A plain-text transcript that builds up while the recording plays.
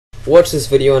Watch this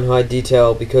video in high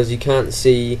detail because you can't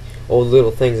see all the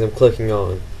little things I'm clicking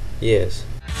on. Yes.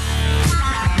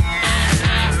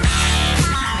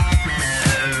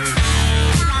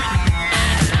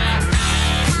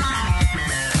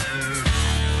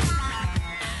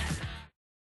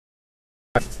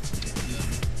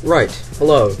 Right,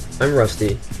 hello, I'm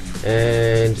Rusty,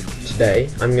 and today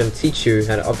I'm going to teach you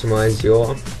how to optimize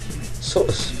your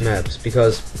source maps,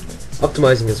 because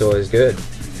optimizing is always good.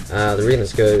 The reason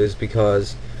it's good is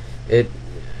because it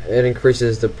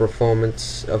increases the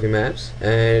performance of your maps,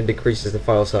 and it decreases the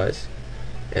file size,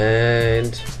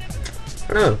 and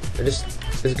I don't know, it's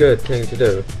a good thing to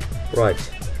do. Right,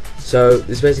 so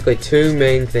there's basically two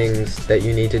main things that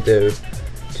you need to do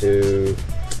to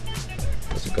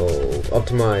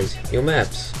optimize your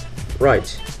maps. Right,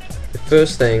 the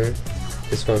first thing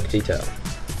is Funk Detail.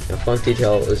 Now Funk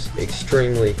Detail is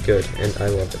extremely good and I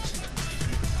love it.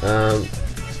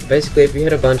 Basically, if you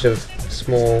had a bunch of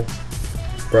small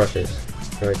brushes,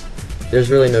 right, there's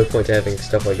really no point to having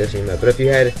stuff like this in your map, but if you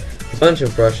had a bunch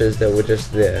of brushes that were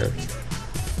just there,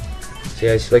 see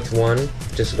I select one,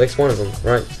 just selects one of them,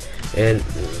 right, and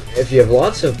if you have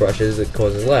lots of brushes it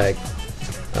causes lag.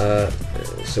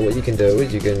 So what you can do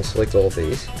is you can select all of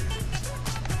these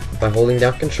by holding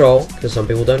down Control, because some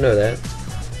people don't know that,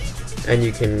 and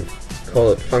you can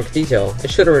call it Funk Detail.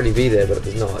 It should already be there, but it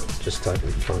was not. Just type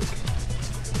in Funk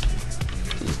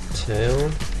Detail,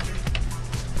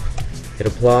 hit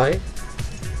Apply,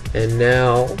 and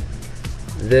now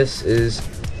this is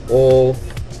all,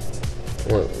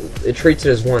 well, it treats it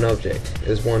as one object,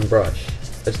 as one brush.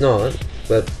 It's not,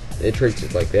 but it treats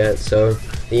it like that, so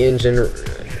the engine,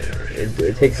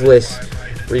 it takes less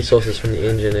resources from the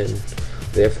engine and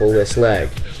therefore less lag.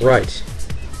 Right,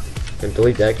 and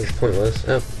delete that because it's pointless.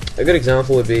 A good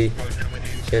example would be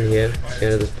down here,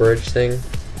 down to this bridge thing,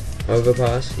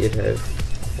 overpass. You'd have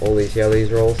all these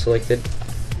are all selected.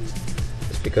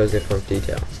 It's because they're Funk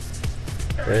Detail.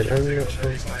 And I'm not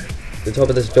sure. The top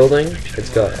of this building, it's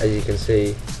got, as you can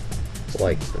see,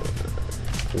 like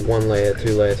one layer,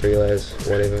 two layer, three layers,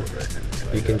 whatever.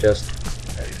 You can just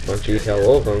Funk Detail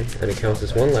all of them, and it counts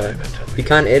as one layer. You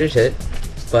can't edit it,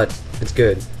 but it's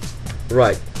good.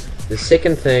 Right, the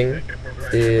second thing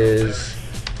is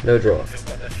no draw.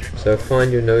 So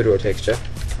find your no draw texture.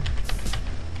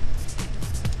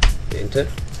 Enter.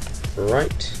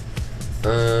 Right.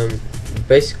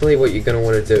 Basically what you're going to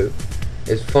want to do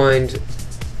is find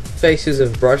faces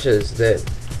of brushes that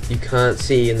you can't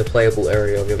see in the playable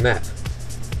area of your map.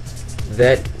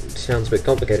 That sounds a bit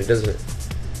complicated, doesn't it?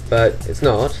 But it's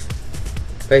not.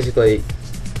 Basically,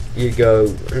 you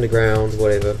go underground,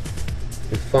 whatever,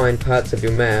 and find parts of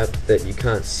your map that you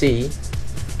can't see,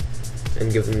 and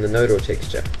give them the no draw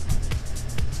texture.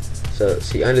 So,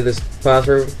 see under this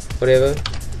bathroom, whatever,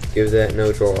 give that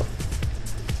no draw.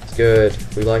 It's good.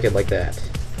 We like it like that.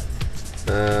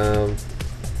 I'm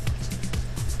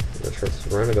not sure if this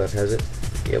roundabout has it.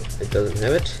 Yep, it doesn't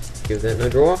have it. Give that no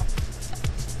draw.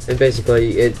 And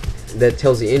basically, that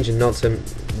tells the engine not to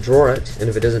draw it, and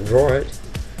if it doesn't draw it,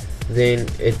 then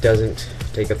it doesn't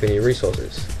take up any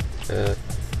resources.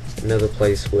 Another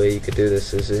place where you could do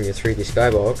this is in your 3D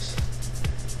skybox,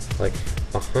 like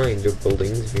behind your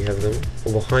buildings if you have them,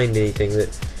 or behind anything that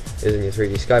is in your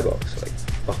 3D skybox, like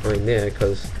behind there,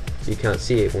 because you can't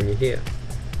see it when you're here.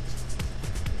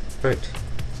 Right,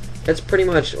 that's pretty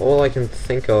much all I can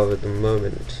think of at the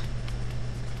moment.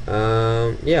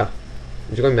 Yeah.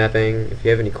 Enjoy mapping. If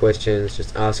you have any questions,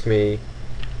 just ask me.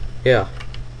 Yeah.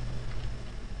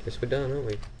 Guess we're done, aren't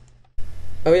we?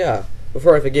 Oh yeah,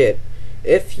 before I forget,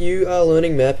 if you are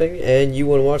learning mapping and you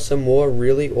want to watch some more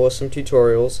really awesome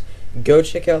tutorials, go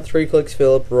check out 3 Clicks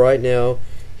Philip right now.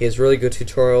 He has really good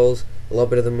tutorials, a lot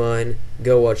better than mine.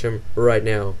 Go watch him right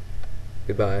now.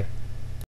 Goodbye.